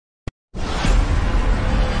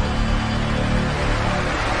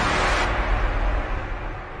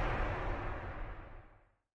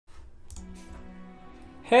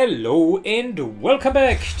Hello and welcome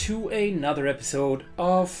back to another episode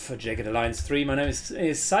of Jagged Alliance 3. My name is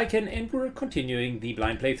Syken and we're continuing the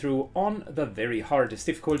blind playthrough on the very hardest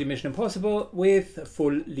difficulty Mission Impossible with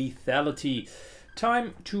full lethality.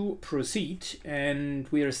 Time to proceed, and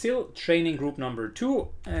we are still training group number 2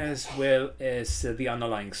 as well as the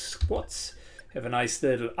underlying squads. Have a nice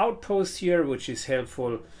little outpost here which is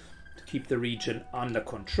helpful to keep the region under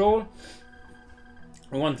control.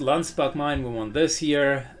 We want Landsbach mine, we want this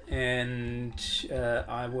here, and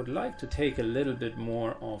I would like to take a little bit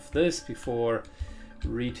more of this before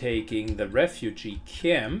retaking the refugee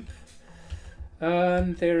camp.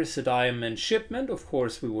 There's a diamond shipment, of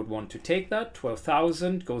course we would want to take that.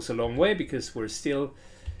 12,000 goes a long way because we're still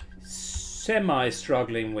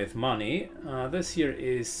semi-struggling with money. This here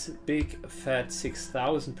is big fat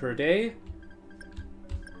 6,000 per day,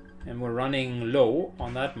 and we're running low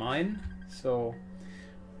on that mine, so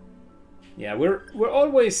yeah, we're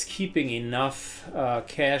always keeping enough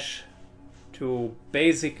cash to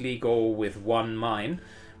basically go with one mine,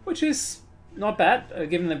 which is not bad,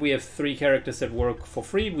 given that we have 3 characters that work for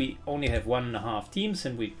free. We only have 1.5 teams,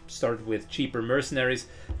 and we started with cheaper mercenaries.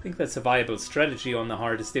 I think that's a viable strategy on the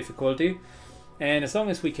hardest difficulty. And as long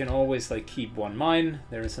as we can always like keep one mine,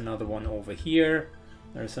 there's another one over here,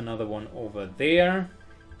 there's another one over there.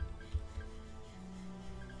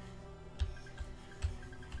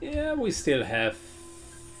 Yeah, we still have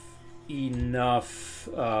enough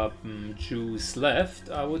juice left,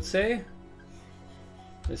 I would say.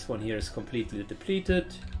 This one here is completely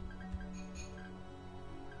depleted.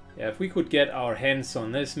 Yeah, if we could get our hands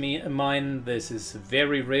on this mine, this is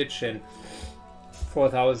very rich, and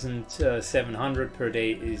 4,700 per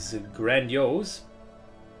day is grandiose.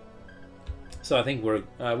 So I think we're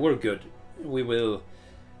good. We will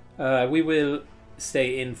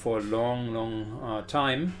stay in for a long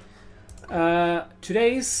time.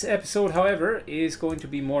 Today's episode, however, is going to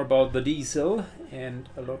be more about the diesel and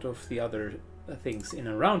a lot of the other things in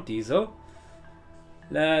and around diesel.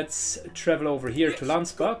 Let's travel over here to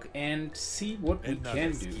Landsbach and see what we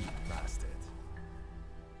can do.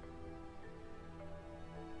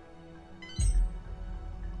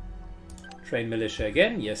 Train militia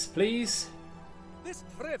again, yes please. This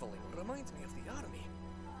traveling reminds me of the army,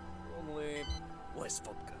 only less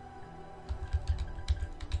vodka.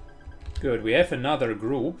 Good, we have another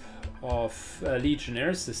group of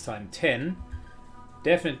legionnaires, this time 10.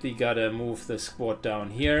 Definitely gotta move the squad down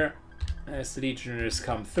here as the legionnaires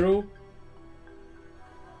come through,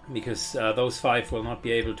 because those 5 will not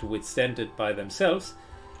be able to withstand it by themselves.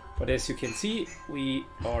 But as you can see, we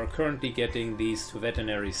are currently getting these to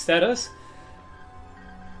veterinary status.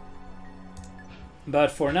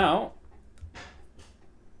 But for now,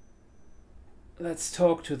 let's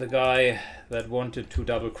talk to the guy that wanted to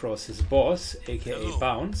double-cross his boss, aka Hello.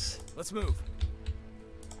 Bounce. Let's move.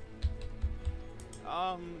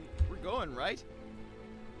 We're going, right?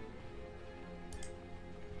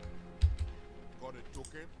 Got a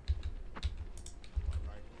token?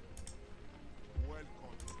 Alright. Welcome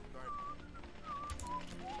to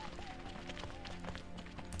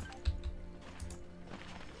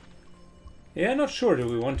Yeah, not sure. Do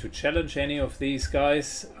we want to challenge any of these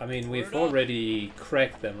guys? I mean, we've already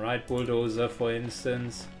cracked them, right? Bulldozer, for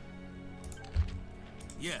instance.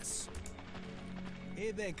 Yes.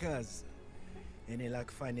 Hey there, cuz. Any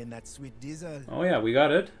luck finding that sweet diesel? Oh yeah, we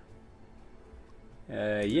got it.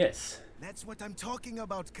 Yes. That's what I'm talking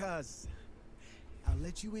about, cuz. I'll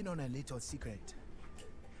let you in on a little secret.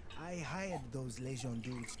 I hired those Legion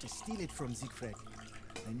dudes to steal it from Siegfried.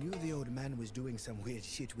 I knew the old man was doing some weird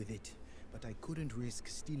shit with it, but I couldn't risk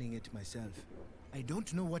stealing it myself. I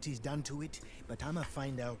don't know what he's done to it, but I'ma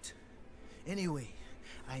find out. Anyway,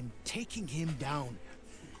 I'm taking him down.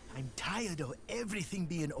 I'm tired of everything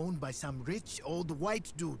being owned by some rich old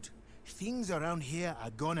white dude. Things around here are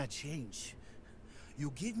gonna change.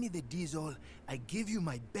 You give me the diesel, I give you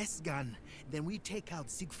my best gun, then we take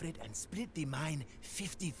out Siegfried and split the mine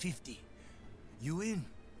 50-50. You in?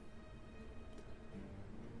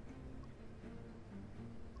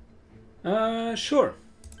 Sure.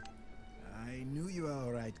 I knew you were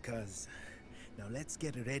alright, cuz. Now let's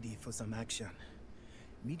get ready for some action.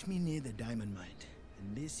 Meet me near the diamond mine.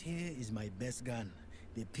 And this here is my best gun,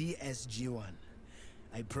 the PSG-1.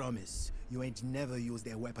 I promise, you ain't never used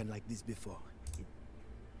a weapon like this before.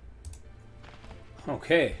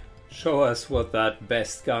 Okay, show us what that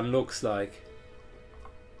best gun looks like.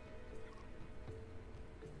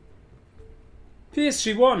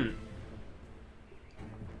 PSG-1.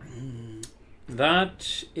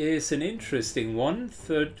 That is an interesting one.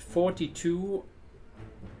 42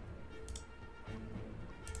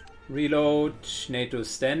 Reload NATO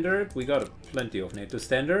standard. We got plenty of NATO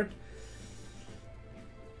standard.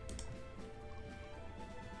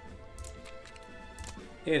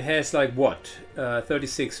 It has like what?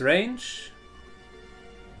 36 range.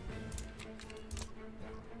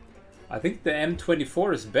 I think the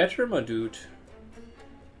M24 is better, my dude.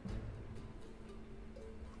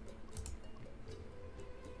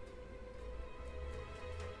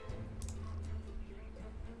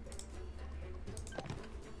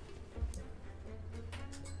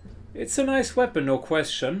 It's a nice weapon, no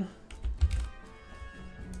question.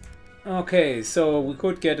 Okay, so we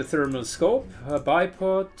could get a thermal scope, a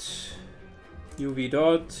bipod, UV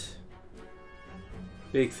dot,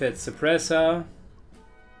 big fat suppressor,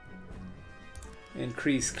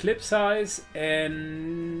 increase clip size,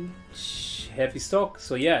 and heavy stock.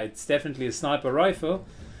 So yeah, it's definitely a sniper rifle,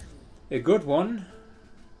 a good one,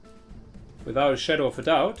 without a shadow of a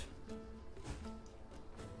doubt.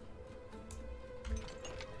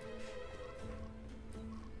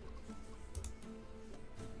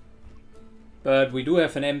 But we do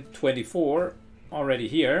have an M24 already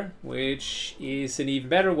here, which is an even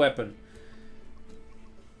better weapon.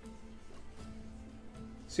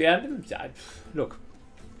 So yeah, look.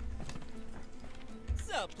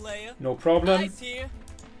 Sup, player? No problem. Nice here.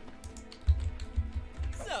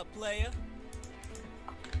 Sup, player?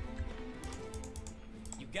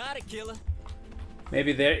 You got it, killer.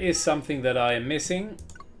 Maybe there is something that I am missing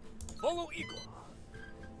Follow Eagle.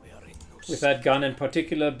 We are in no with that gun in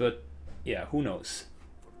particular, but yeah, who knows.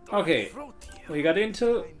 Okay, we got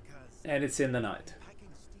intel, and it's in the night. Packing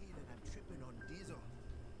steel and I'm tripping on diesel.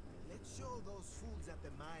 Let's show those fools at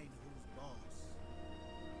the mine who's boss.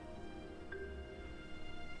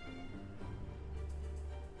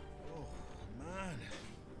 Oh man,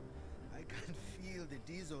 I can feel the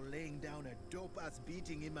diesel laying down a dope-ass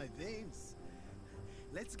beating in my veins.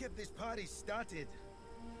 Let's get this party started.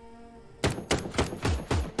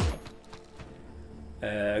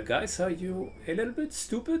 Guys, are you a little bit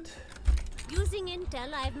stupid? Using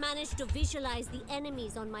intel, I've managed to visualize the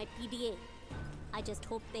enemies on my PDA. I just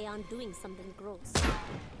hope they aren't doing something gross.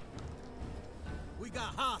 We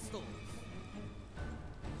got hostiles.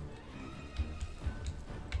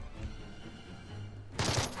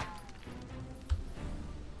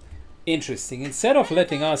 Interesting. Instead of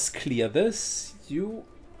letting us clear this, you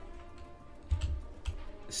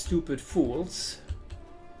stupid fools.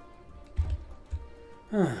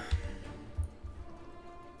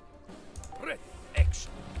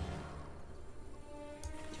 Action.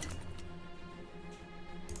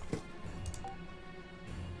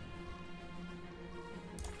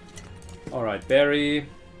 All right, Barry.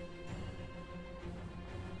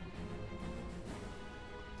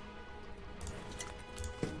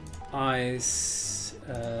 Eyes.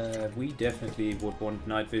 We definitely would want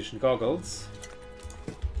night vision goggles.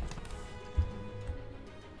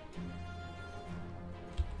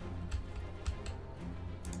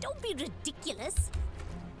 Don't be ridiculous.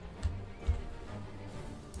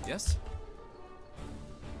 Yes?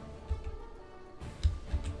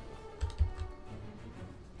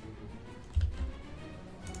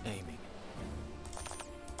 Aiming.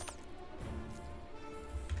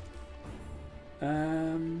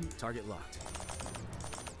 Target locked.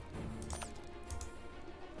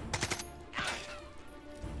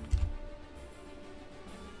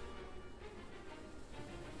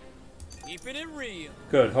 Keeping it real.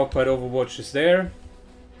 Good. Hawkbite Overwatch is there.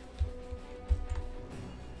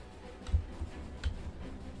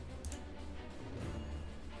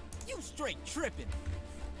 You straight tripping.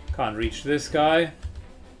 Can't reach this guy.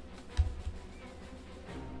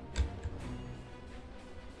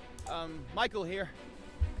 Michael here.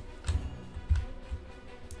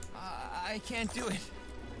 I can't do it.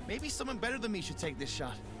 Maybe someone better than me should take this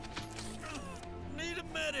shot. Need a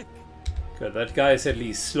medic. Good. That guy is at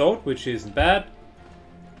least slowed, which isn't bad.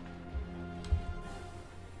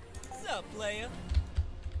 What's up, player?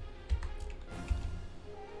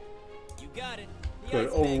 You got it. The Good.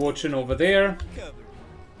 ice bag Overwatching over there. covered.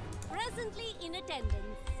 Presently in attendance.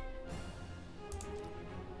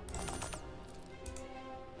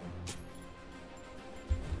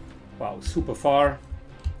 Wow, super far.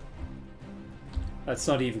 That's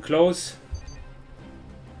not even close.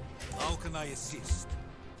 How can I assist?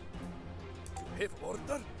 Have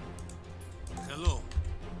order? Hello.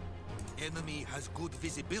 Enemy has good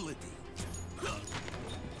visibility.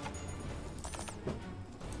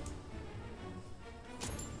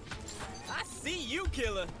 I see you,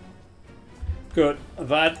 killer. Good.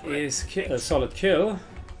 That is a solid kill.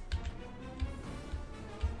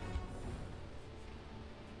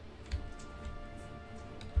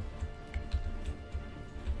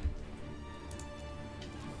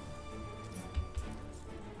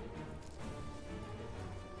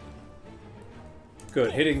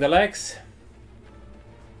 Good, hitting the legs.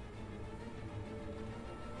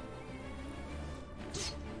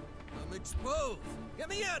 I'm exposed. Get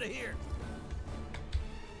me out of here.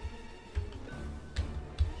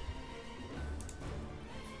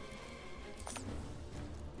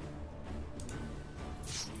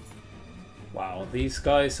 Wow, these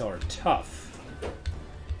guys are tough.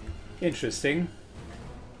 Interesting.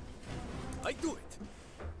 I do it.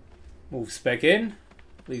 Moves back in.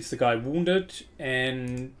 Leaves the guy wounded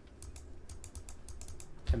and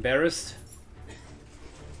embarrassed.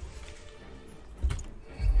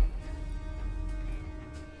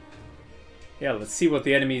 Yeah, let's see what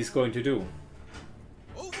the enemy is going to do.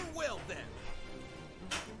 Overwhelm them.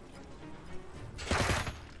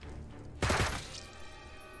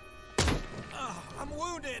 Ah, I'm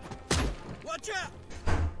wounded. Watch out.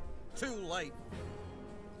 Too late.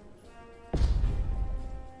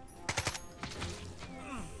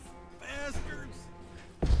 Bastards.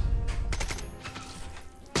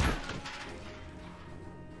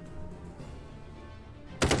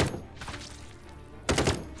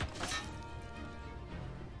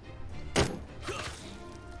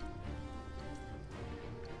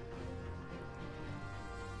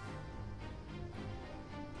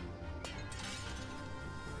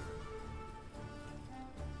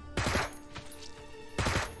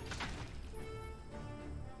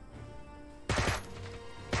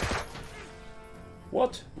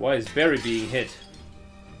 What? Why is Barry being hit?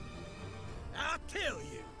 I'll kill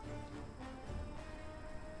you.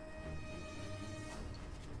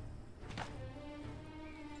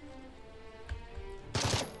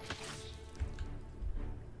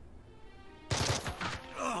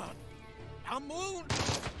 I'm wounded.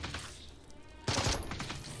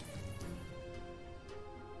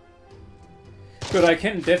 Good, I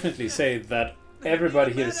can definitely say that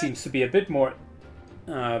everybody here seems to be a bit more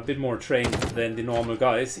trained than the normal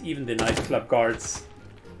guys. Even the nightclub guards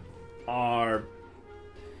are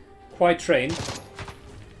quite trained.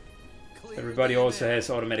 Everybody also has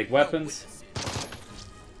automatic weapons.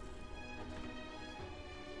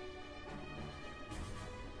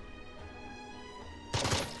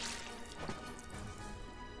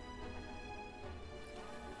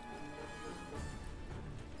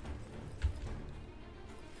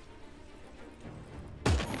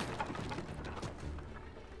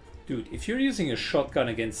 Dude, if you're using a shotgun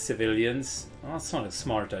against civilians, well, that's not a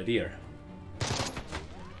smart idea.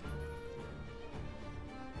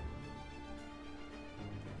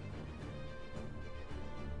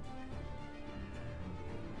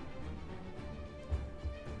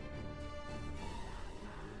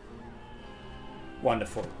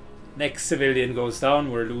 Wonderful. Next civilian goes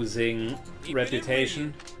down, we're losing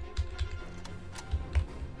reputation.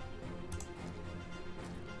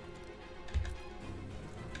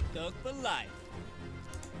 Thug for life.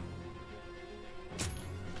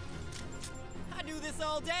 I do this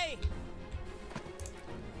all day.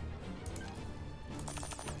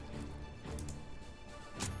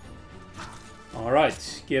 All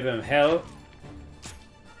right, give him hell.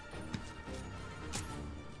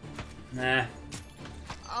 Nah.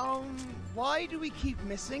 Why do we keep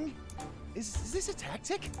missing? Is this a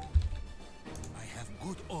tactic? I have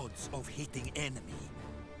good odds of hitting enemy.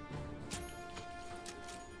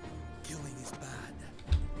 Killing is bad.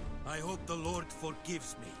 I hope the Lord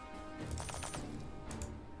forgives me.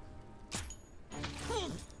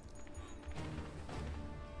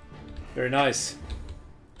 Very nice.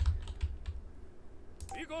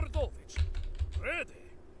 Igordovich, ready.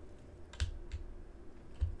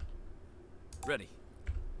 Ready.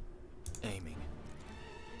 Aiming.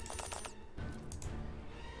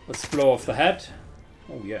 Let's blow off the head.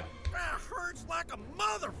 Oh yeah. That hurts like a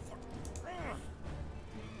motherfucker.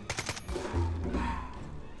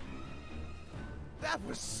 That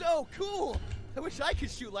was so cool! I wish I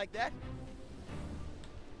could shoot like that.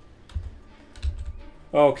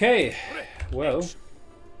 Okay, well.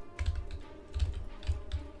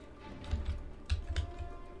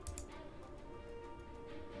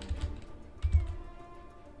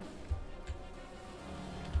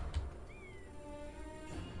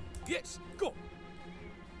 Yes, go.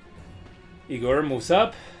 Igor moves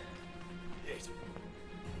up. Yes.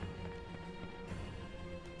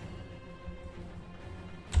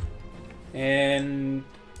 And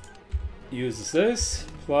uses this,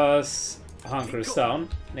 plus hunkers down.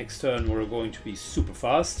 Next turn we're going to be super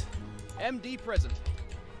fast. MD present.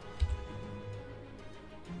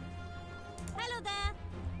 Hello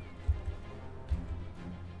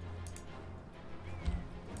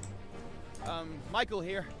there. Michael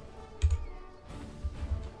here.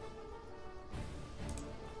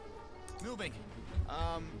 Moving.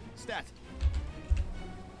 Stat.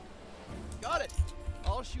 Got it.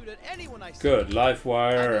 I'll shoot at anyone I see. Good, live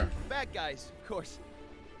wire. Bad guys, of course.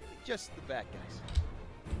 Just the bad guys.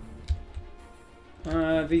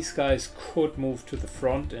 These guys could move to the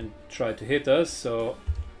front and try to hit us, so...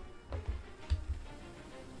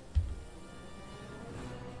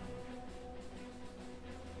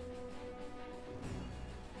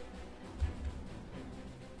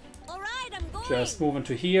 Alright, I'm going. Just moving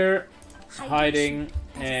to here, hiding,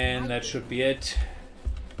 and that should be it.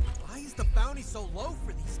 Why is the bounty so low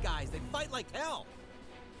for these guys? They fight like hell.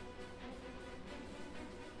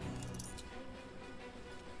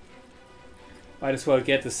 Might as well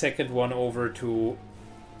get the second one over to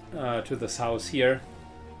this house here.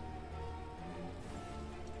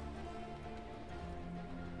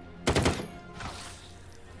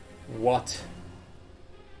 What?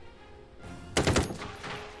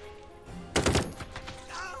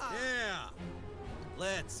 Yeah.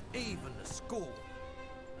 Let's even the score.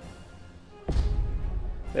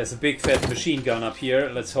 There's a big fat machine gun up here.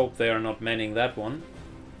 Let's hope they are not manning that one.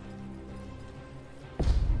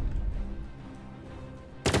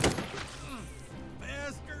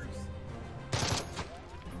 Bastards.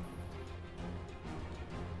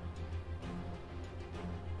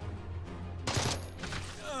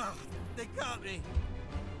 They got me.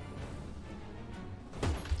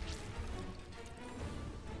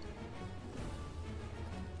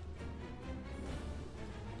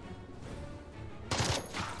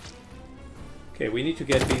 Okay, we need to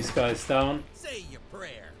get these guys down. Say your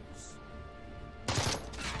prayers.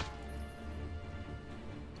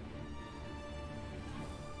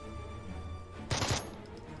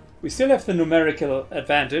 We still have the numerical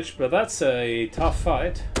advantage, but that's a tough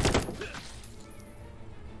fight.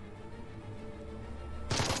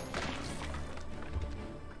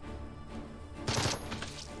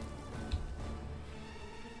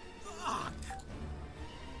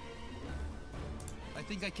 I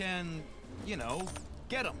think I can, you know,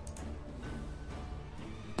 get him.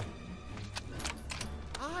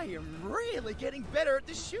 I am really getting better at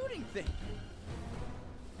the shooting thing.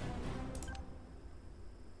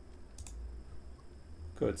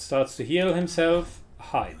 Good, starts to heal himself,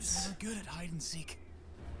 hides. Never good at hide and seek.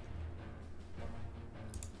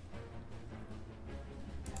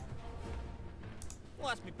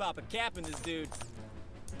 Watch me pop a cap in this dude.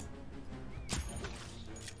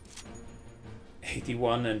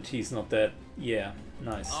 81 and he's not dead. Yeah,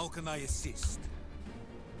 nice. How can I assist?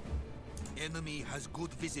 Enemy has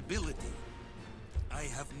good visibility. I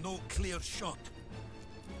have no clear shot.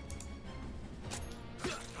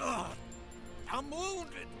 I'm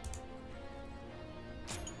wounded.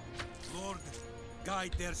 Lord,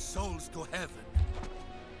 guide their souls to heaven.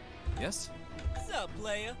 Yes? What's up,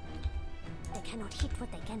 player? They cannot hit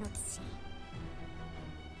what they cannot see.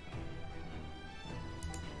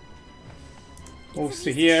 Moves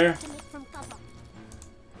to here. To make from cover.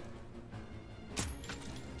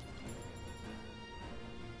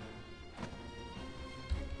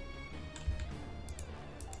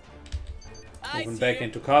 Moving back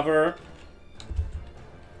into cover.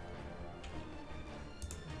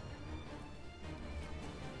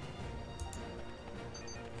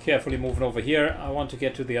 Carefully moving over here. I want to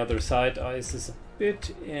get to the other side. Ice is a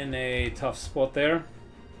bit in a tough spot there.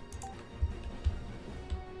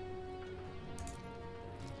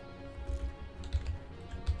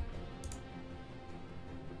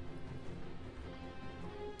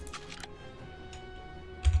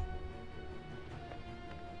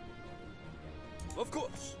 Of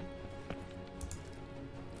course.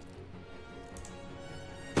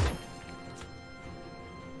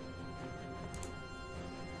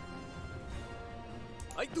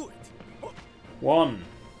 I do it. Oh. 1.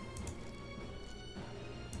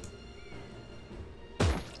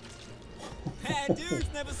 Bad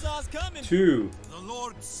dudes never saw us coming. 2. The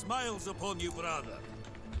Lord smiles upon you, brother.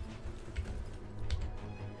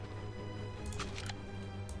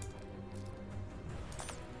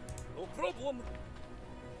 No problem.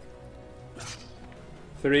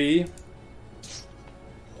 3.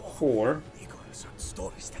 4. Igor has heard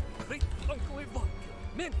stories that great Uncle Ivan killed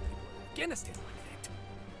many people in Afghanistan like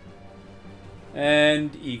that.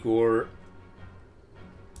 And Igor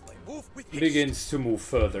I move with haste. begins to move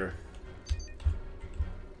further.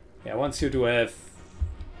 Yeah, once you do have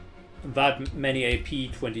that many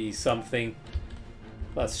AP, 20 something,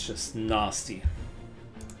 that's just nasty.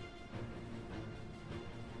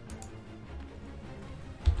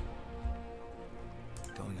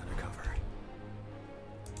 Going undercover.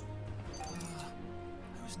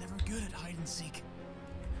 I was never good at hide and seek.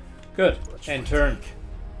 Good. End turn.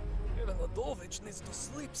 Even Adovich needs to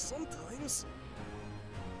sleep sometimes.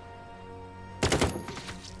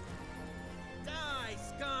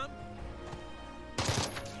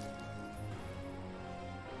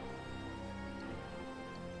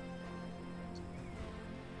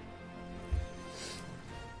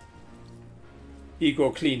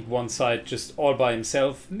 Ego cleaned one side just all by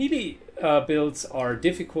himself. Melee builds are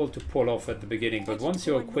difficult to pull off at the beginning, but once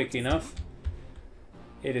you're quick enough,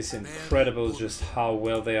 it is incredible just how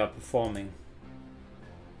well they are performing.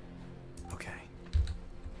 Okay.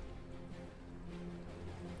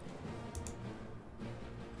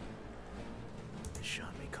 This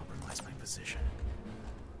shot may compromise my position.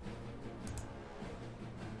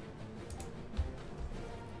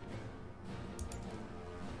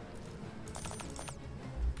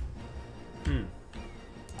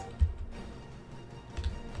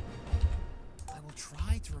 I will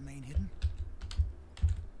try to remain hidden.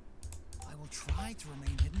 I will try to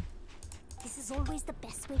remain hidden. This is always the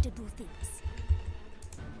best way to do things.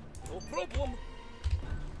 No problem.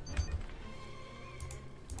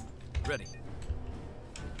 Ready.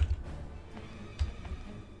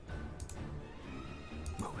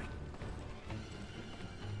 Moving.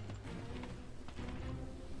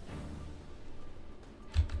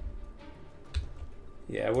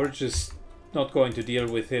 Yeah, we're just not going to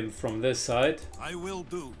deal with him from this side. I will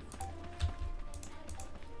do.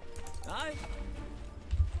 Aye.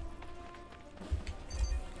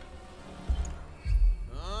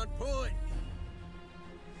 On point.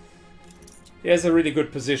 He has a really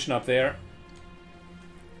good position up there.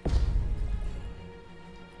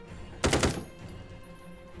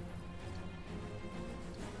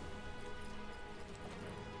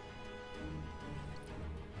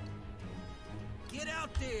 Get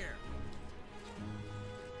out there.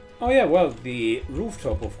 Oh yeah, well, the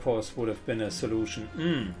rooftop, of course, would have been a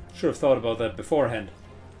solution. Should have thought about that beforehand.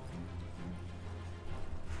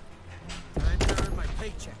 Time to earn my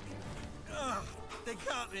paycheck. Ugh, they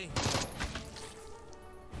got me.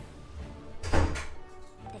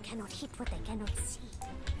 They cannot hit what they cannot see.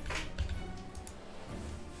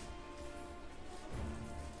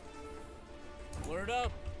 Word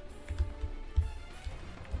up.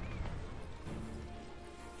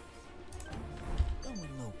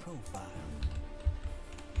 Going low profile.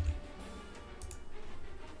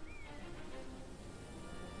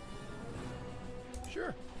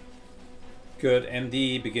 Sure. Good,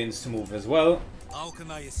 MD begins to move as well. How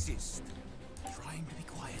can I assist? Trying to be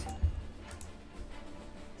quiet.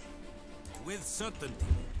 With certainty.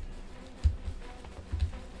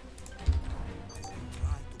 I will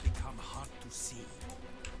try to become hard to see.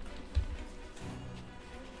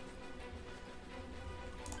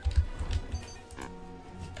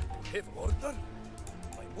 Have order.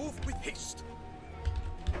 I move with haste.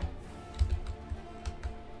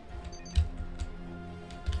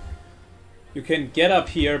 You can get up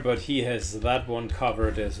here, but he has that one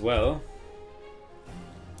covered as well.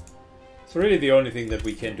 So really the only thing that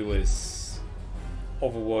we can do is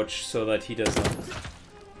overwatch so that he does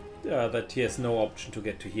not... that he has no option to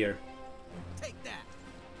get to here. Take that.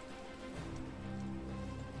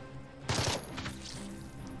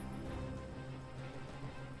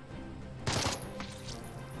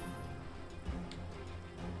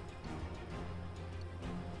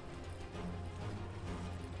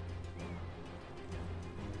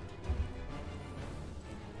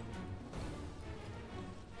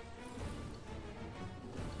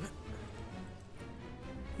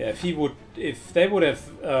 Yeah, if they would have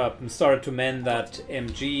started to man that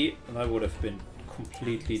MG, that would have been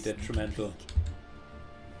completely detrimental.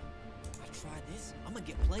 I try this, I'm gonna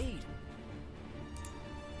get played.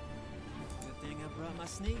 Good thing I brought my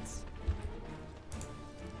sneaks.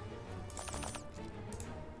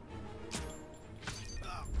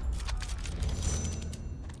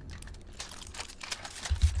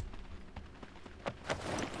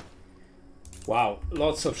 Wow,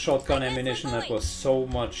 lots of shotgun ammunition. That was so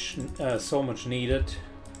much needed.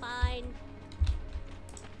 Fine.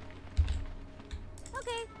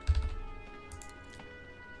 Okay.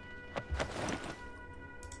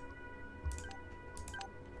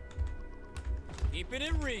 Keeping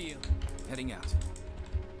it real. Heading out.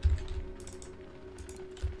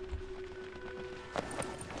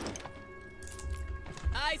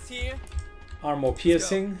 Eyes here. Armor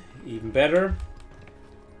piercing, even better.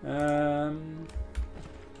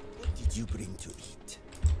 What did you bring to eat?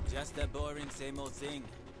 Just the boring same old thing.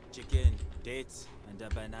 Chicken, dates, and a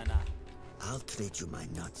banana. I'll trade you my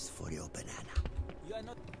nuts for your banana. You are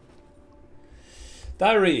not...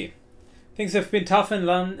 Diary. Things have been tough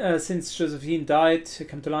in since Josephine died. I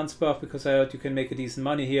come to Landsbach because I heard you can make a decent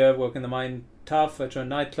money here. Work in the mine tough. I joined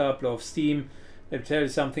nightclub, blow off steam. Let me tell you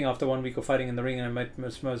something. After 1 week of fighting in the ring, and I met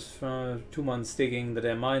 2 months digging the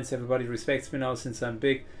damn mines. Everybody respects me now since I'm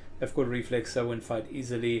big. I have good reflex. I win fight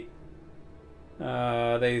easily.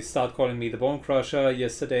 They start calling me the Bone Crusher.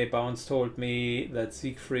 Yesterday, Bounce told me that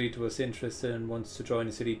Siegfried was interested and wants to join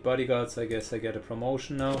his elite bodyguards. I guess I get a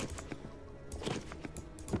promotion now.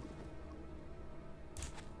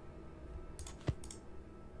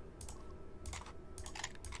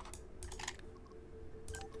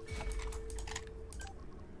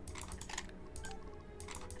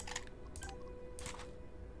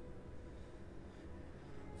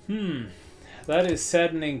 That is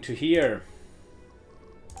saddening to hear.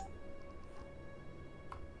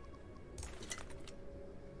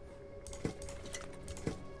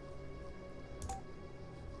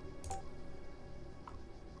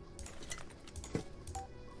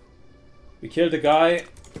 We killed a guy,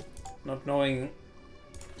 not knowing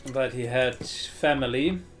that he had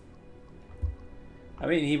family. I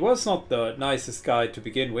mean, he was not the nicest guy to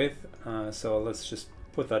begin with, so let's just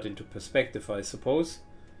put that into perspective, I suppose.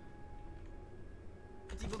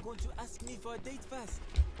 You're going to ask me for a date fast.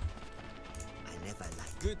 I never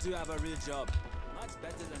liked. Good to have a real job. Much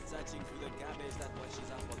better than searching through the garbage that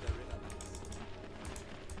washes up on the riverbanks.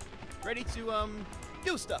 Ready to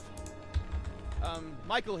do stuff.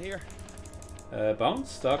 Michael here.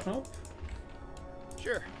 Bounce, Dark Knob.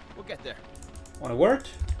 Sure, we'll get there. Want a word?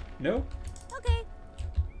 No? Okay.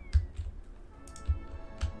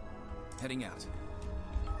 Heading out.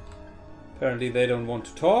 Apparently they don't want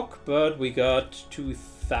to talk, but we got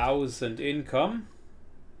 2,000 income.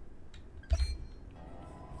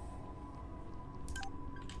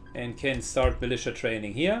 And can start militia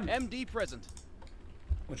training here. MD present.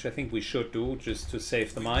 Which I think we should do, just to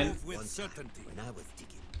save the mine. Move with certainty. When I was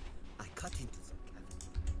digging, I cut into some cavern.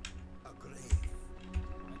 A grave.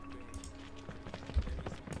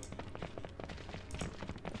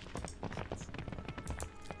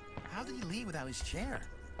 How did he leave without his chair?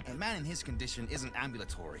 A man in his condition isn't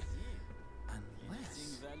ambulatory.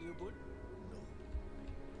 Unless... Valuable?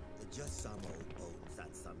 Just some old bones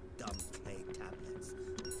and some dumb clay tablets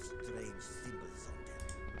with strange symbols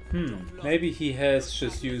on them. Maybe he has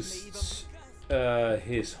just used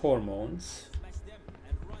his hormones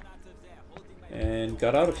and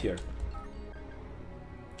got out of here.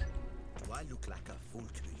 Do I look like a fool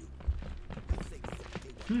to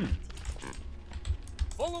you?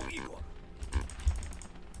 Follow Igor.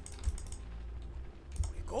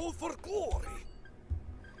 We go for glory.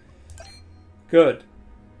 Good.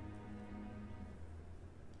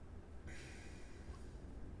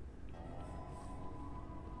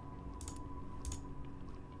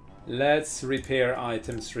 Let's repair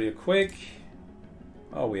items real quick.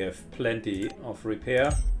 Oh, we have plenty of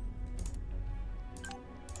repair.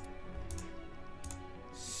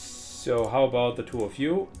 So how about the two of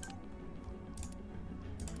you?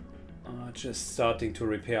 Just starting to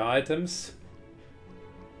repair items.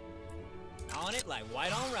 On it like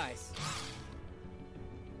white on rice.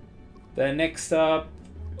 Then next up,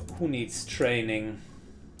 who needs training?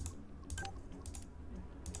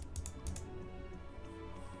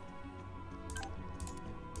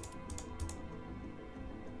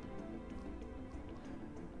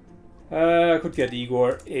 I could get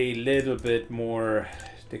Igor a little bit more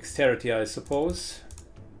dexterity, I suppose.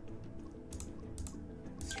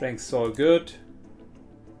 Strength's all good.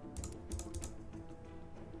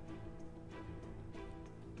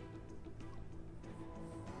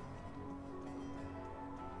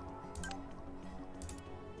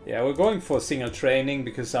 Yeah, we're going for single training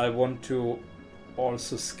because I want to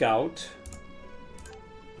also scout.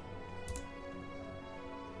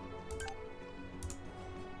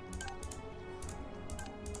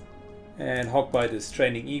 And Hogbite is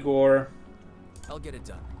training Igor. I'll get it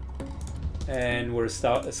done. And we're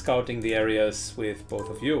scouting the areas with both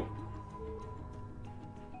of you.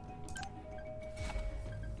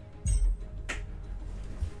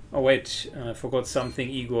 Oh wait, I forgot something.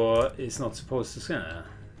 Igor is not supposed to...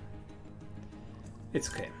 It's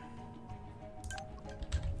okay.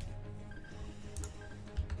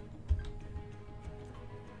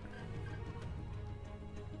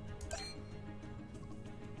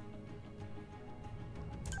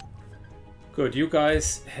 Good, you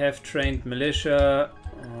guys have trained militia.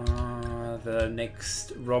 The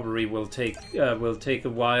next robbery will take a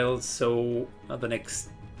while, so the next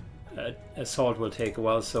assault will take a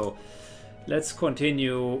while. So let's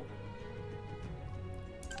continue.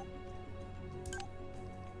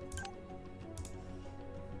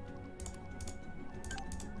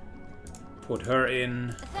 Put her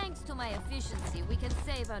in. Thanks to my efficiency, we can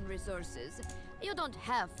save on resources. You don't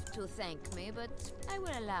have to thank me, but I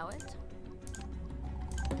will allow it.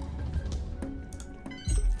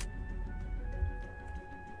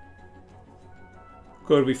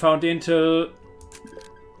 Good, we found intel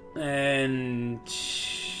And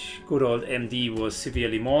good old MD was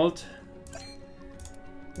severely mauled,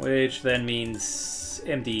 which then means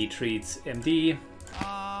MD treats MD.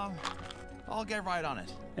 I'll get right on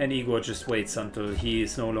it. And Igor just waits until he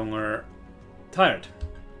is no longer tired.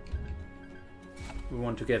 We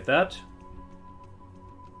want to get that.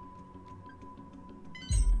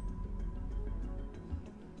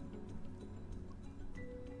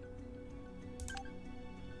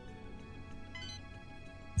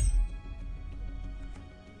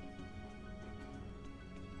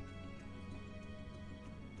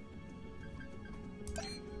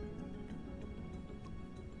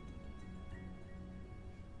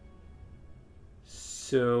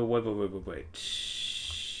 So, wait. We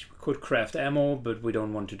could craft ammo, but we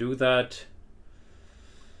don't want to do that.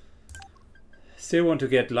 Still want to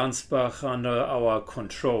get Landsbach under our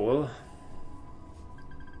control.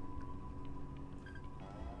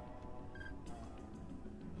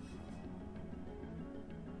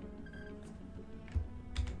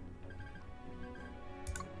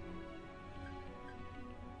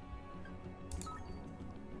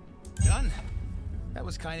 Done. That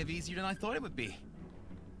was kind of easier than I thought it would be.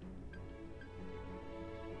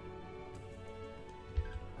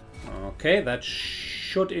 Okay, that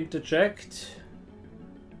should interject.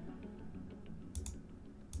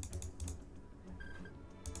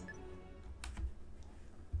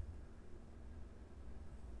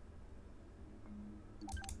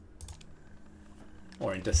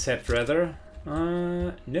 Or intercept, rather.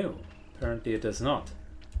 No, apparently it does not.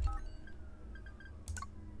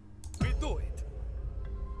 We do it.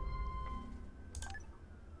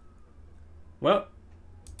 Well,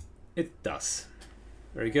 it does.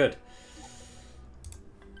 Very good.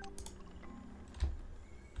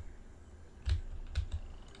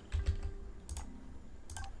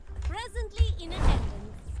 Presently in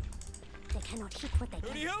attendance. They cannot hit what they can.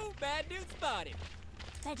 Hooty-hoo, bad dude spotted.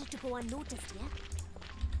 Better to go unnoticed, yeah?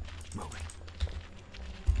 Move it.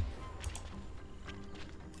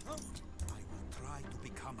 I will try to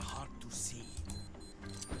become hard to see.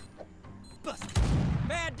 Bust.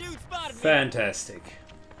 Bad dude spotted me. Fantastic.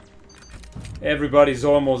 Everybody's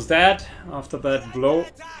almost dead after that blow.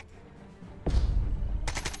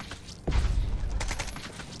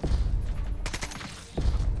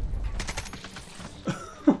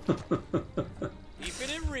 Keeping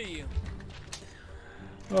it real.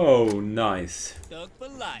 Oh, nice. Thug for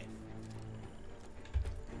life.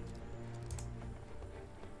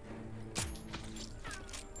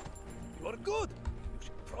 You are good. You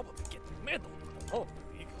should probably get the medal. Oh,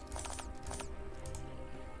 there you go.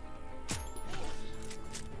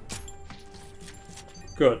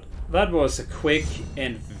 Good. That was a quick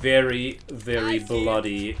and very, very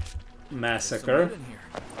bloody massacre.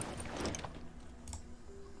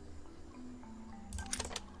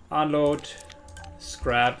 Unload.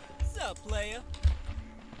 Scrap. What's up, player?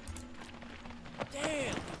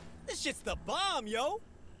 Damn, this shit's the bomb, yo.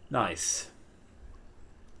 Nice.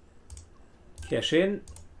 Cash in.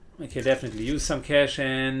 We can definitely use some cash,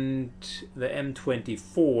 and the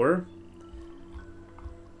M24.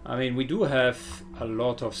 I mean, we do have a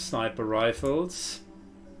lot of sniper rifles.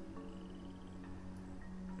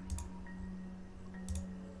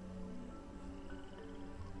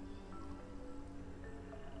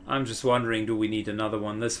 I'm just wondering, do we need another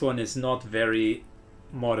one? This one is not very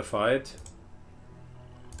modified.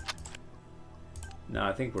 No,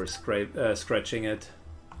 I think we're scratching it.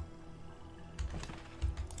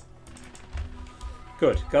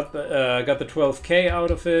 Good. Got the 12K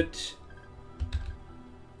out of it.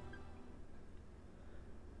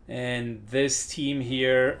 And this team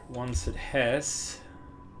here, once it has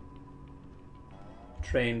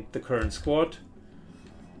trained the current squad,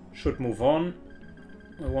 should move on.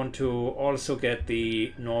 I want to also get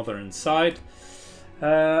the northern side.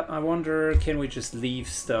 I wonder, can we just leave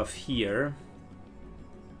stuff here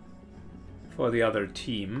for the other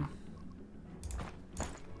team?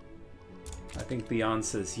 I think the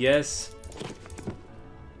answer is yes.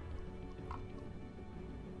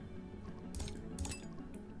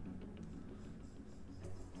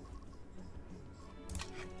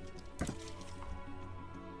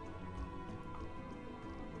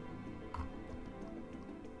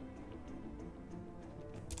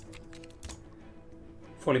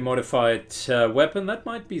 Fully modified weapon. That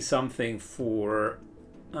might be something for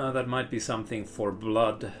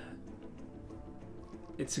blood.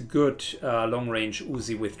 It's a good long-range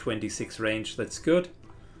Uzi with 26 range. That's good.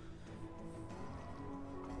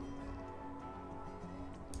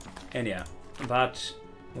 And yeah, that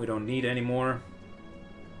we don't need anymore.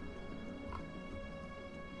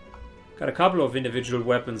 Got a couple of individual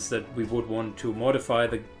weapons that we would want to modify.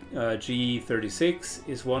 The G36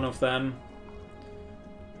 is one of them.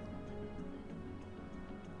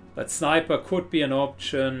 But sniper could be an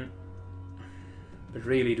option. But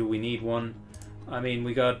really, do we need one? I mean,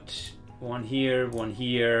 we got one here, one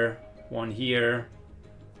here, one here.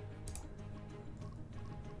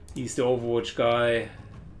 He's the Overwatch guy.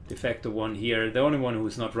 De facto one here. The only one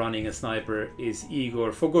who's not running a sniper is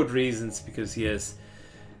Igor, for good reasons, because he has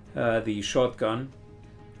the shotgun.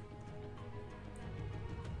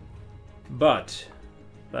 But,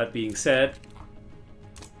 that being said,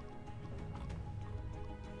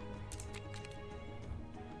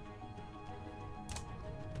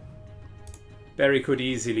 Barry could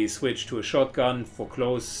easily switch to a shotgun for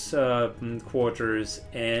close quarters,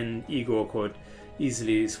 and Igor could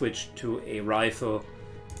easily switch to a rifle,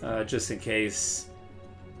 just in case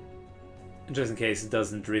it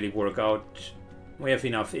doesn't really work out. We have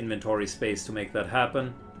enough inventory space to make that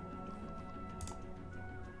happen.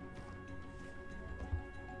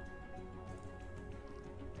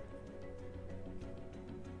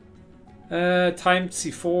 Timed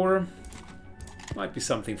C4 might be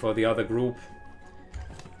something for the other group.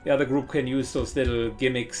 The other group can use those little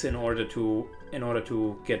gimmicks in order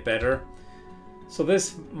to get better. So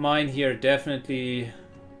this mine here definitely,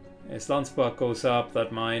 as Landsbach goes up,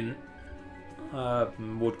 that mine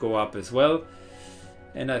would go up as well.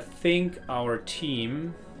 And I think our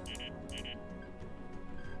team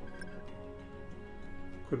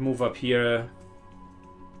could move up here.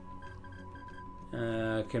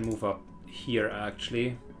 Can move up here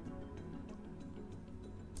actually.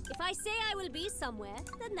 If I say I will be somewhere,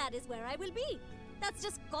 then that is where I will be. That's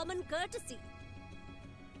just common courtesy.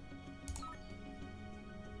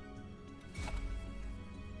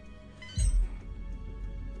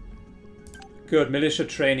 Good, militia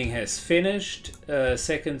training has finished.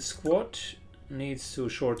 Second squad needs to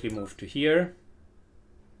shortly move to here.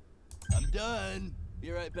 I'm done.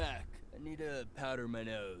 Be right back. I need to powder my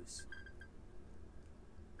nose.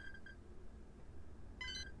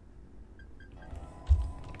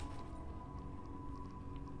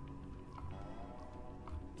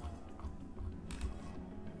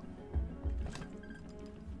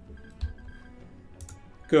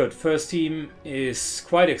 Good, first team is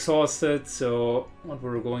quite exhausted, so what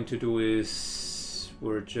we're going to do is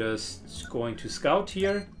we're just going to scout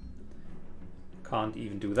here. Can't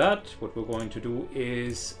even do that. What we're going to do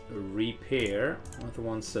is repair with the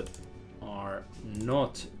ones that are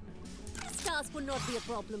not Stars will not be a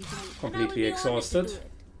problem to me. completely exhausted.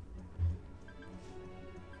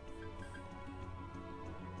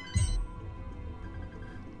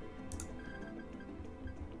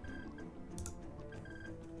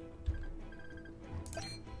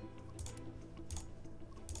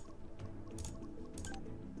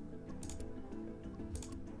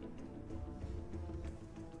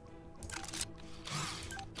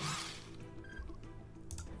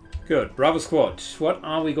 Good. Bravo Squad, what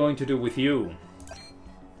are we going to do with you?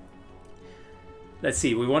 Let's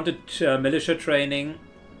see, we wanted militia training,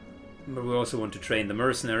 but we also want to train the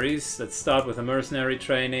mercenaries. Let's start with the mercenary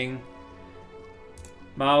training.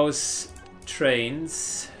 Mouse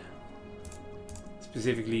trains,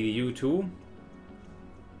 specifically the U2.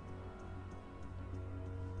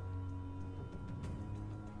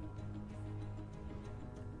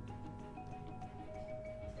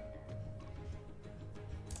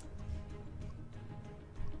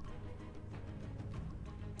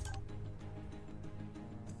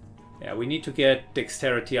 Yeah, we need to get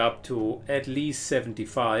dexterity up to at least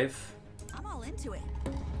 75. I'm all into it.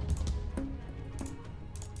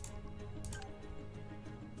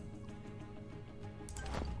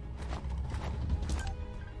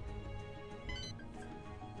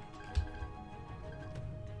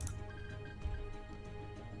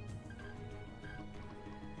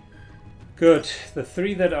 Good. The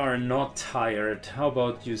three that are not tired, how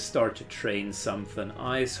about you start to train something?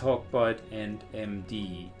 Ice, Hawkbite, and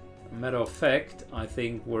MD. Matter of fact, I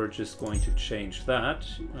think we're just going to change that.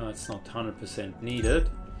 It's not 100% needed.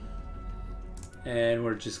 And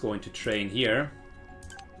we're just going to train here.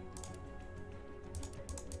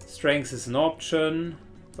 Strength is an option,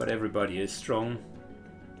 but everybody is strong.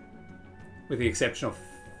 With the exception of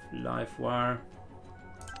Livewire.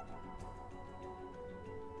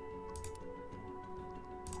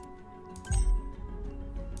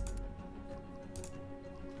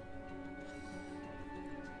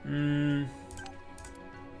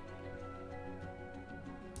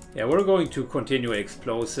 Yeah, we're going to continue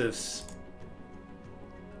explosives.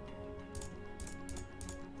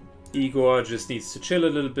 Igor just needs to chill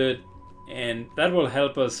a little bit, and that will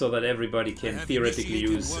help us so that everybody can theoretically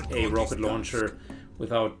use a rocket launcher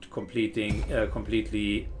without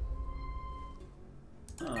completely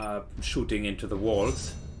shooting into the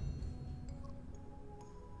walls.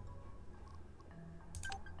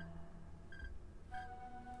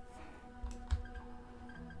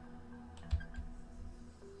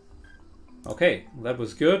 Okay, that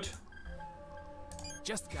was good.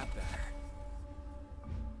 Just got better.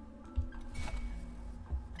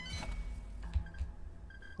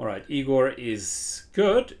 Alright, Igor is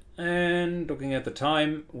good, and looking at the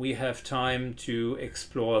time, we have time to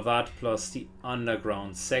explore that plus the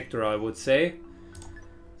underground sector, I would say.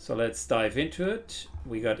 So let's dive into it.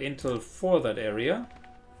 We got intel for that area.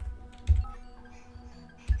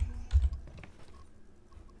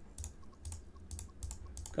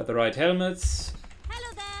 Got the right helmets.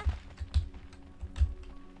 Hello there.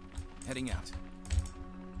 Heading out.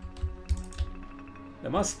 There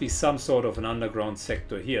must be some sort of an underground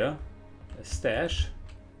sector here. A stash.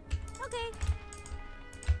 Okay.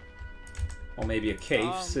 Or maybe a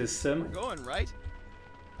cave system. We're going, right?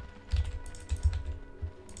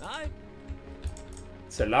 Aye.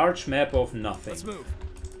 It's a large map of nothing. Let's move.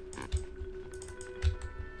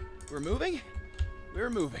 We're moving? We're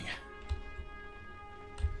moving.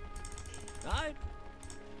 Aye.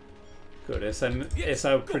 Good. As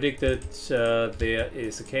I predicted, there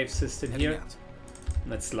is a cave system Heading here. out.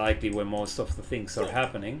 That's likely where most of the things are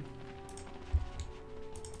happening.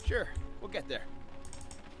 Sure, we'll get there.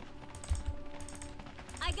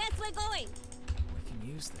 I guess we're going. We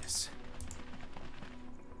can use this.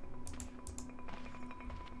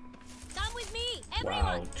 Come with me,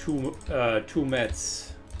 everyone. Wow, two meds.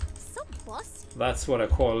 So bossy. That's what I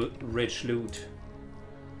call rich loot.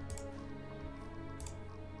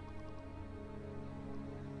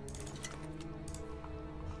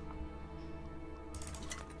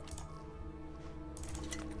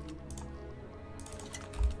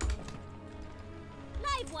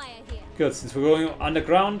 Live wire here. Good, since we're going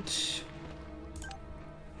underground,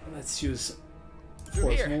 let's use Through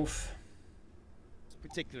force here. move. This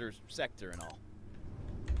particular sector and all.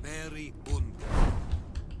 Mary und.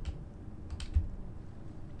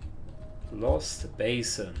 Lost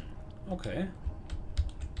Basin. Okay.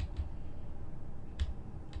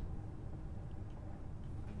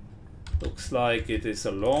 Looks like it is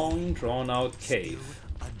a long, drawn-out cave.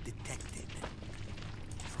 Undetected.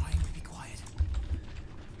 Trying to be quiet.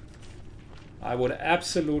 I would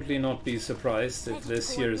absolutely not be surprised if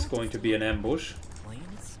this here is going to be an ambush. Playing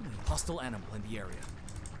it smooth. Hostile animal in the area.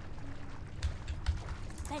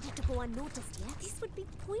 Better to go unnoticed, yeah? This would be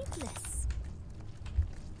pointless.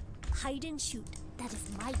 Hide and shoot. That is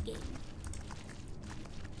my game.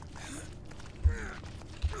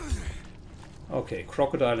 Okay,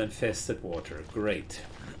 crocodile-infested water. Great.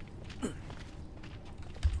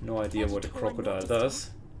 No idea what a crocodile does.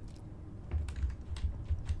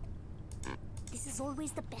 This is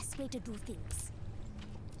always the best way to do things.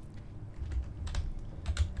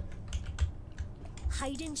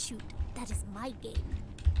 Hide and shoot. That is my game.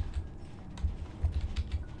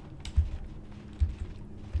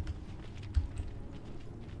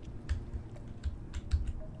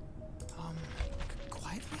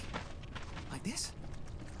 Quietly? Like this?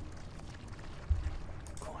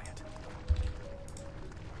 Quiet.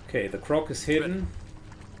 Okay, the croc is hidden.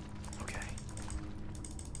 Okay.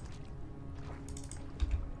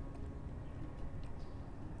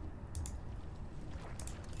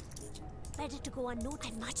 Better to go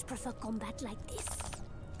unnoticed. I much prefer combat like this.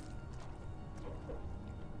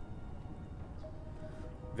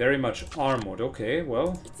 Very much armored. Okay,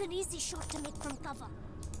 well, It's an easy shot to make from cover.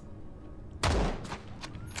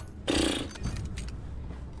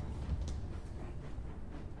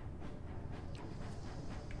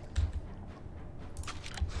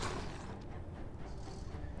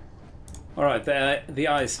 all right. The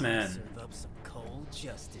Iceman. Serve up some cold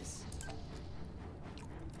justice.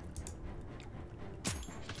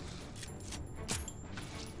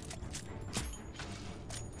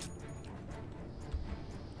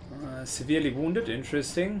 Severely wounded.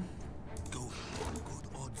 Interesting. Good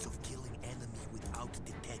odds of killing enemy without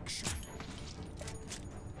detection.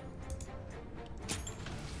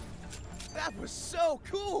 That was so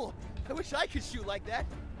cool! I wish I could shoot like that.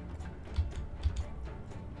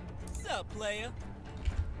 What's up, player?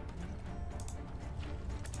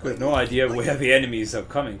 We have no idea where the enemies are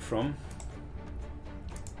coming from.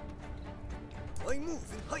 I move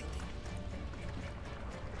in hiding.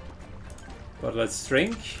 But let's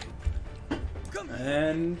drink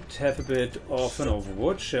and have a bit of an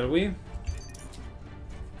overwatch, shall we?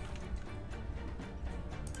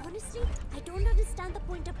 Honestly, I don't understand the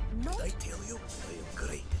point of not. I tell you, I am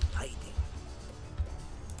great at hiding.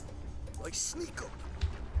 I sneak up.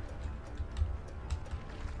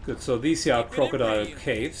 Good, so these are crocodile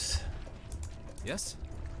caves. Yes?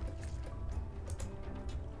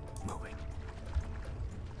 Moving.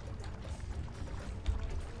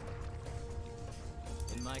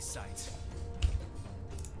 In my sight.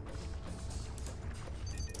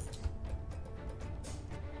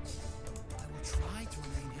 I will try to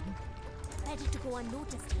remain hidden. Ready to go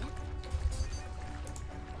unnoticed yet?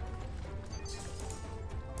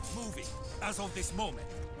 Moving, as of this moment.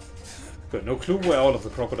 Good, no clue where all of the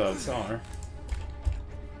crocodiles are.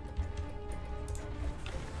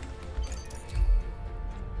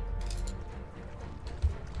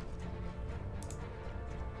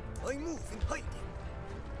 I move in hiding.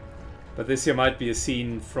 But this here might be a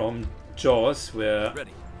scene from Jaws where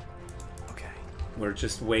Ready. Okay. we're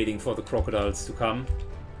just waiting for the crocodiles to come.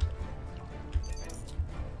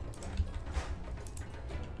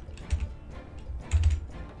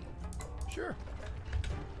 Sure.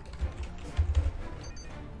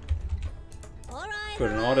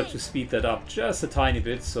 But in order to speed that up just a tiny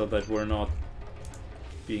bit so that we're not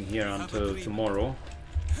being here until tomorrow.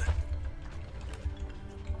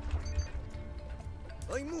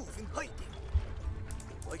 I move in hiding.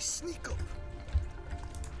 I sneak up.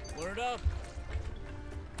 Word up.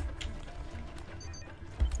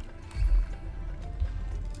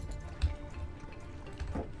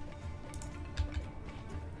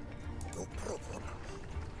 No problem.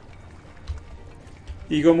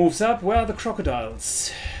 Ego moves up. Where are the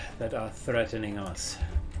crocodiles that are threatening us?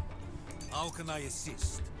 How can I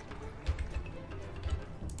assist?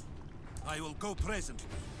 I will go presently.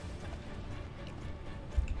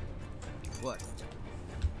 What?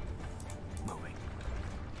 Moving.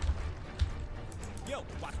 Yo,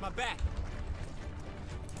 watch my back.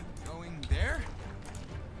 Going there?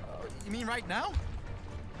 You mean right now?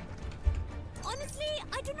 Honestly,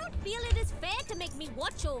 I do not feel it is fair to make me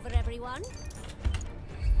watch over everyone.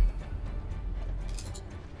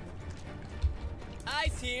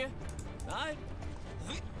 Eyes here. Aye.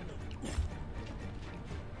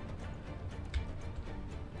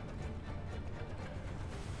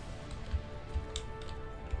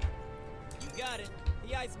 You got it.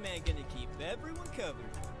 The Iceman gonna keep everyone covered.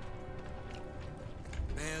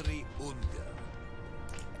 Mary Unger.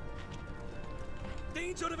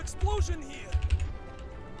 Danger of explosion here.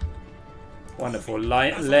 Wonderful.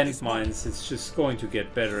 Landmines. It's just going to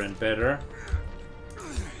get better and better.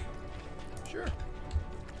 Sure.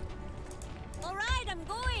 All right, I'm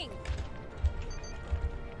going.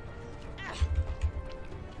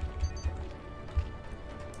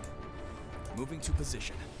 Moving to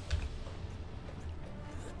position.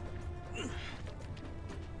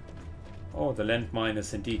 Oh, the landmine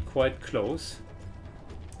is indeed quite close.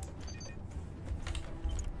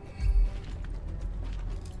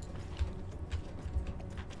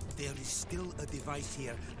 There is still a device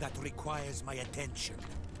here that requires my attention.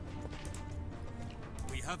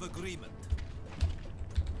 We have agreement.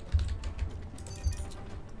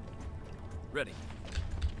 Ready.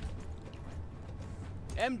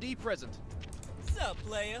 MD present. What's up,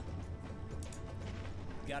 player?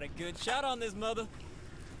 Got a good shot on this mother.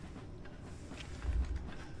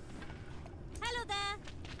 Hello there.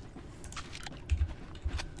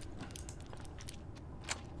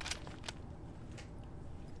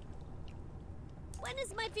 When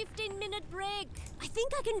is my 15-minute break? I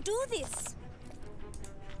think I can do this.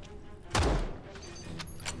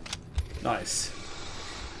 Nice.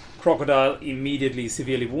 Crocodile immediately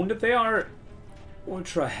severely wounded. They are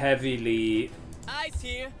ultra heavily Eyes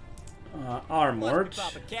here. armored.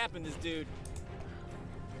 Pop a cap in this dude.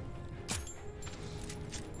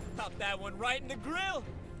 Pop that one right in the grill.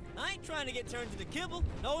 I ain't trying to get turned into kibble.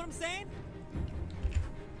 Know what I'm saying?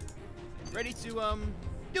 Ready to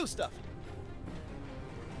do stuff.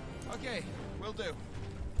 Okay, will do.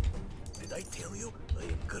 Did I tell you I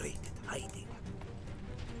am great at hiding?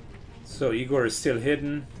 So Igor is still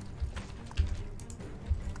hidden.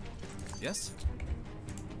 Yes.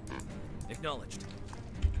 Acknowledged.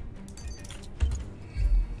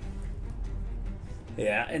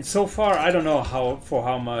 Yeah, and so far I don't know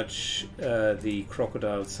how much the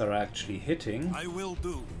crocodiles are actually hitting. I will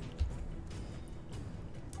do.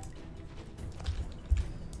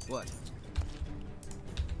 What?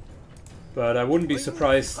 But I wouldn't be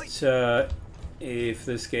surprised if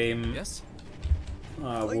this game Yes.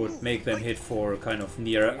 would make them hit for kind of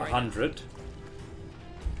near 100.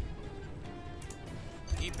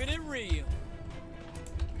 Keeping it real.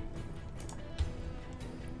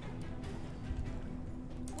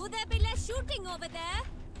 Will there be less shooting over there?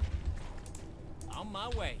 On my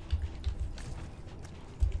way.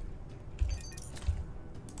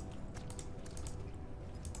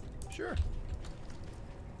 Sure.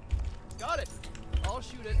 Got it. I'll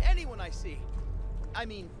shoot at anyone I see. I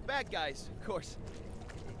mean, bad guys, of course.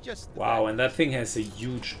 Just wow, and that thing has a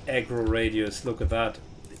huge aggro radius. Look at that.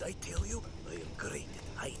 Did I tell you I am great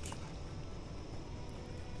at hiding?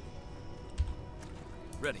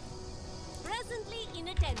 ready. Presently in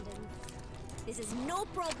attendance. This is no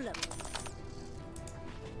problem.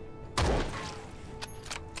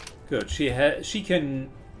 Good. She can,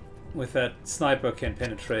 with that sniper, can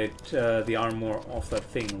penetrate the armor of that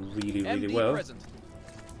thing really well. Present.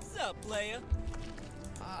 What's up, player?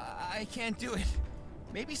 I can't do it.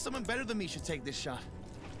 Maybe someone better than me should take this shot.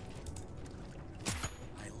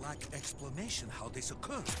 I lack explanation how this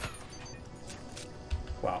occurred.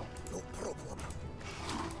 Wow. No problem.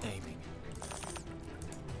 Aiming.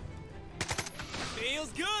 Feels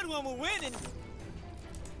good when we're winning.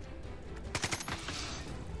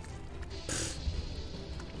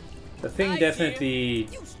 The thing definitely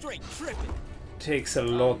You straight tripping. takes a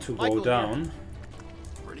lot to go Michael down. Here.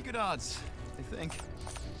 Pretty good odds, I think.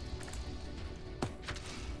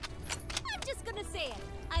 I'm just gonna say it.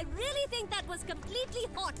 I really think that was completely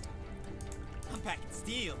hot. I'm packing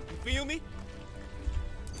steel. You feel me?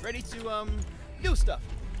 Ready to do stuff.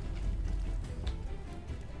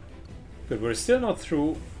 But we're still not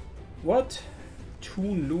through. What?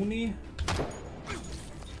 Toon Looney?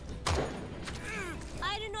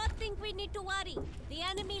 I do not think we need to worry. The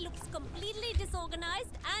enemy looks completely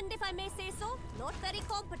disorganized and, if I may say so, not very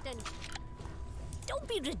competent. Don't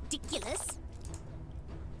be ridiculous.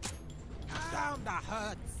 Down the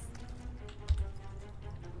hurts.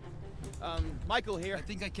 Michael here. I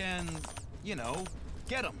think I can, you know,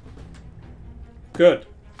 get him. Good.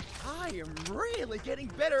 I am really getting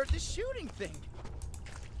better at the shooting thing.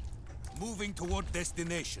 Moving toward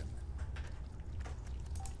destination.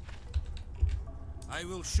 I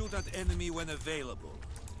will shoot at enemy when available.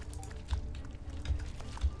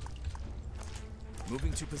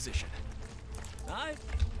 Moving to position. Nice.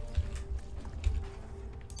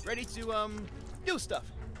 Ready to do stuff.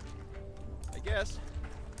 I guess.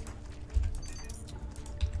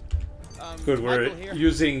 Good, we're Michael here.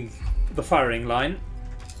 using the firing line.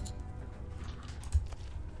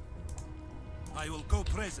 I will go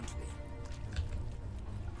presently.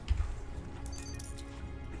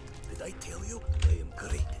 Did I tell you I am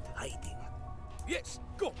great at hiding? Yes,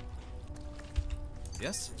 go.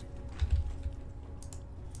 Yes.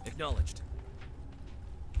 Acknowledged.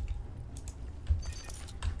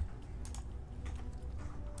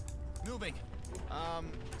 Moving.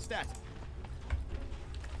 Stat.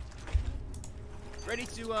 Ready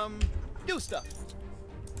to do stuff.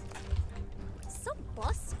 So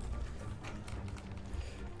bossy.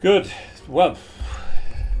 Good. Well,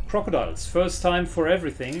 crocodiles. First time for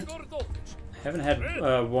everything. Haven't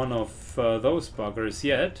had one of those buggers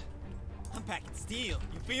yet. I'm packing steel.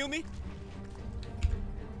 You feel me?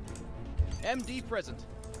 MD present.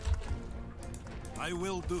 I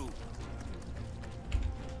will do.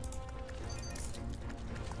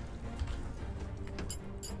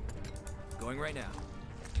 Going right now.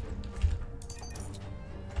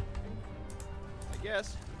 I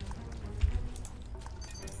guess.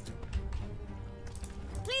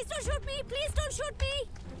 Please don't shoot me! Please don't shoot me!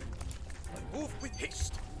 I move with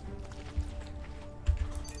haste.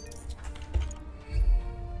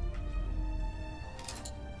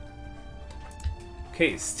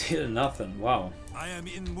 Okay, still nothing. Wow. I am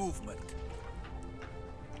in movement.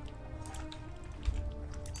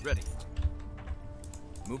 Ready.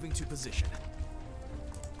 Moving to position.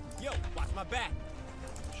 Yo, watch my back.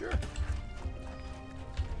 Sure.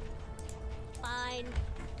 Fine.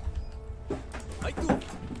 I do it.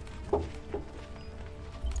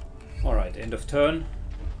 Alright, end of turn.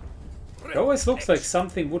 It always looks like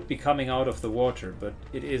something would be coming out of the water, but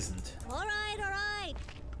it isn't. Alright, alright.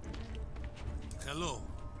 Hello.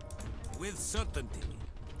 With certainty.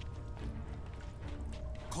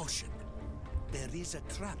 Caution. There is a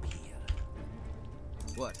trap here.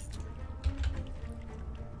 What?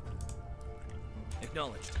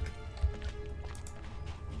 Acknowledged.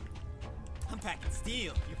 I'm packing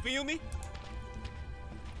steel. You feel me?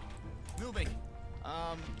 Moving.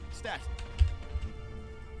 Stat.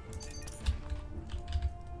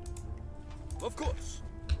 Of course.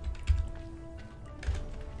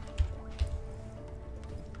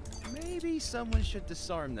 Maybe someone should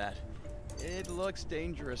disarm that. It looks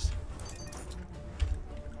dangerous.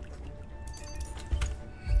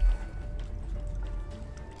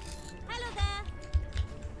 Hello there.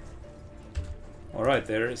 Alright,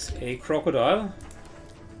 there is a crocodile.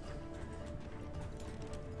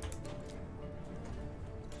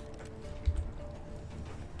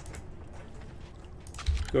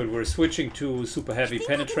 Good, we're switching to super heavy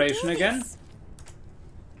penetration again.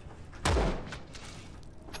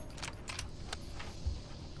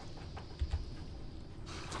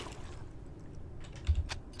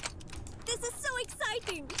 This is so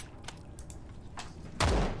exciting!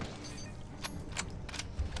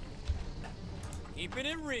 Keeping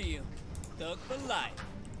it real. Thug for life.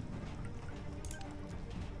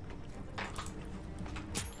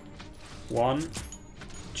 One,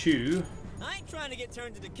 two. I ain't trying to get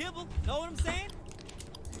turned into kibble. Know what I'm saying?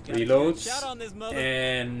 Reloads. Shout on this mother.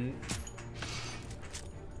 And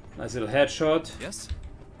nice little headshot. Yes?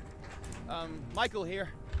 Michael here.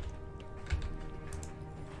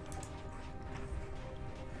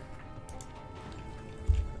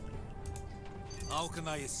 How can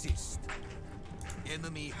I assist?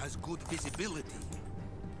 Enemy has good visibility.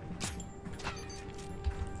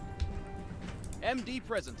 MD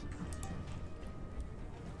present.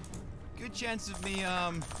 Good chance of me,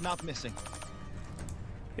 not missing.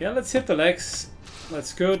 Yeah, let's hit the legs.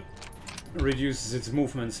 That's good. Reduces its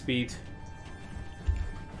movement speed.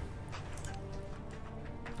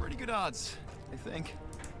 Pretty good odds, I think.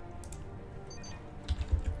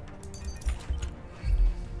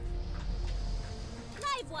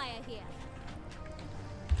 Live wire here.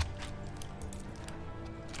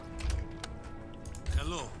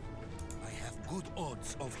 Hello. I have good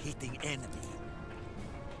odds of hitting enemy.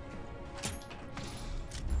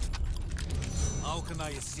 How can I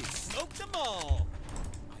assist? Smoke them all.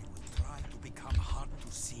 I will try to become hard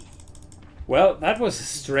to see. Well, that was a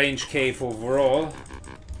strange cave overall.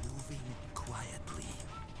 Moving quietly.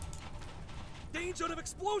 Danger of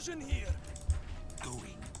explosion here.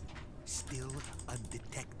 Going. Still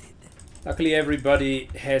undetected. Luckily, everybody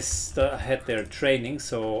has had their training,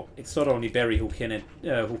 so it's not only Barry who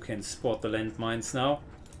can spot the landmines now.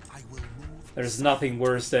 I will move. There's nothing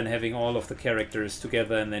worse than having all of the characters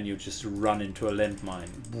together and then you just run into a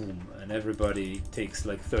landmine. Boom. And everybody takes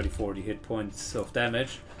like 30-40 hit points of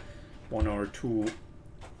damage. 1 or 2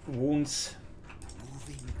 wounds.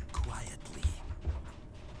 Moving quietly.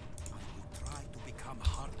 I will try to become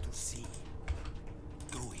hard to see.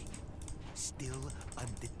 Going. Still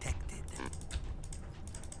undetected.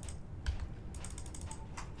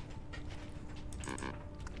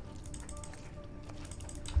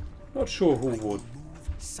 Not sure who would Move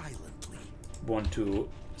silently. want to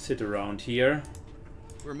sit around here.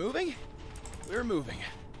 We're moving? We're moving.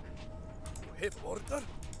 Hit order.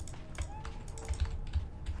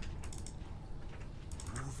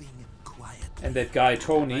 Moving quietly. And that guy I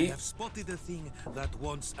Tony, have spotted a thing that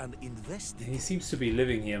wants an investigation. he seems to be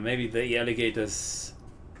living here. Maybe the alligators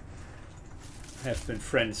have been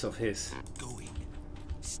friends of his. Going.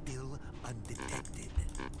 Still undetected.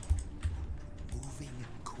 Moving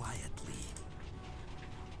quietly.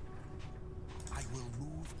 I will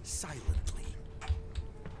move silently.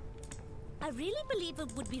 I really believe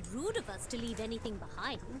it would be rude of us to leave anything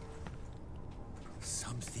behind.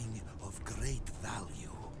 Something of great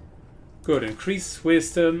value. Good, increased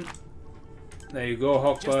wisdom. There you go,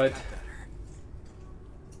 Hawkbite.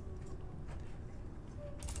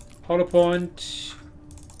 Hollow point.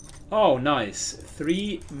 Oh, nice.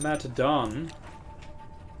 3 Matadon.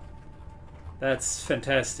 That's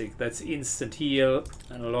fantastic. That's instant heal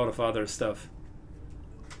and a lot of other stuff.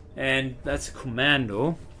 And that's a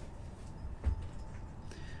commando.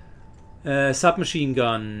 Submachine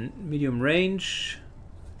gun, medium range.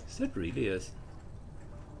 Is that really a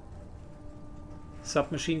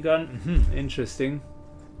submachine gun? Interesting.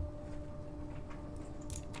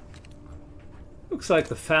 Looks like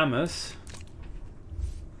the FAMAS.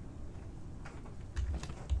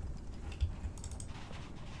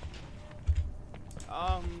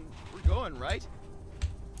 We're going, right?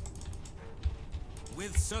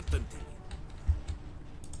 With certainty.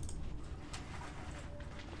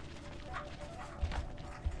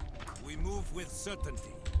 We move with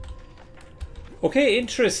certainty. Okay,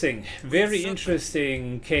 interesting. Very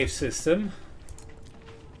interesting cave system.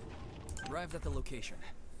 Arrived at the location.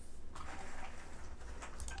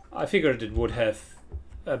 I figured it would have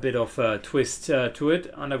a bit of a twist to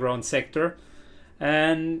it. Underground sector.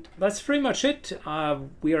 And that's pretty much it.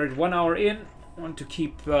 We are at 1 hour in. I want to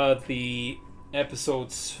keep the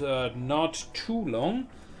episodes not too long.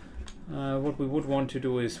 What we would want to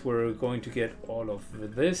do is we're going to get all of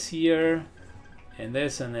this here and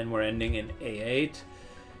this, and then we're ending in A8,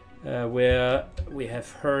 where we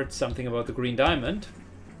have heard something about the Green Diamond.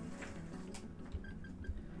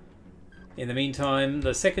 In the meantime,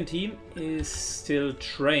 the second team is still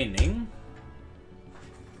training.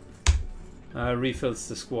 Refills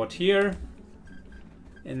the squad here.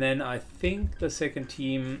 And then I think the second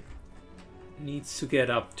team needs to get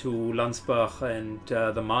up to Landsbach and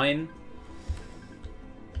the mine.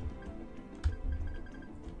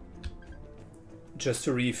 Just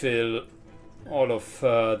to refill all of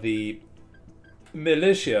the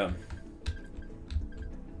militia.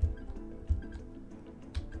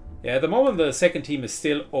 Yeah, at the moment the second team is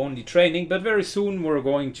still only training, but very soon we're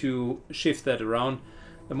going to shift that around.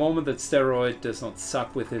 The moment that Steroid does not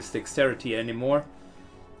suck with his dexterity anymore,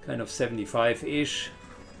 kind of 75-ish,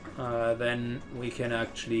 then we can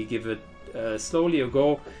actually give it slowly a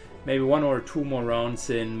go. Maybe 1 or 2 more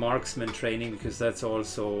rounds in marksman training, because that's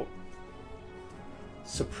also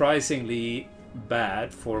surprisingly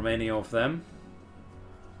bad for many of them.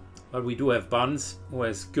 But we do have Buns, who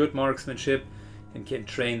has good marksmanship and can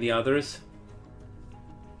train the others.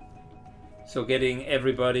 So getting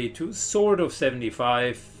everybody to sort of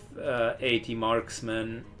 75, 80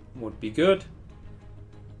 marksmen would be good.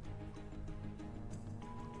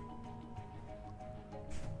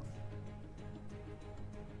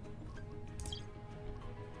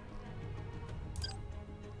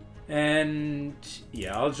 And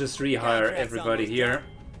yeah, I'll just rehire everybody here.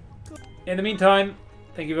 In the meantime,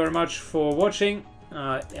 thank you very much for watching.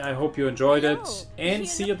 I hope you enjoyed it, and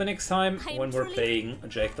see you the next time when we're playing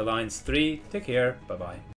Jagged Alliance 3. Take care, bye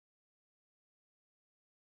bye.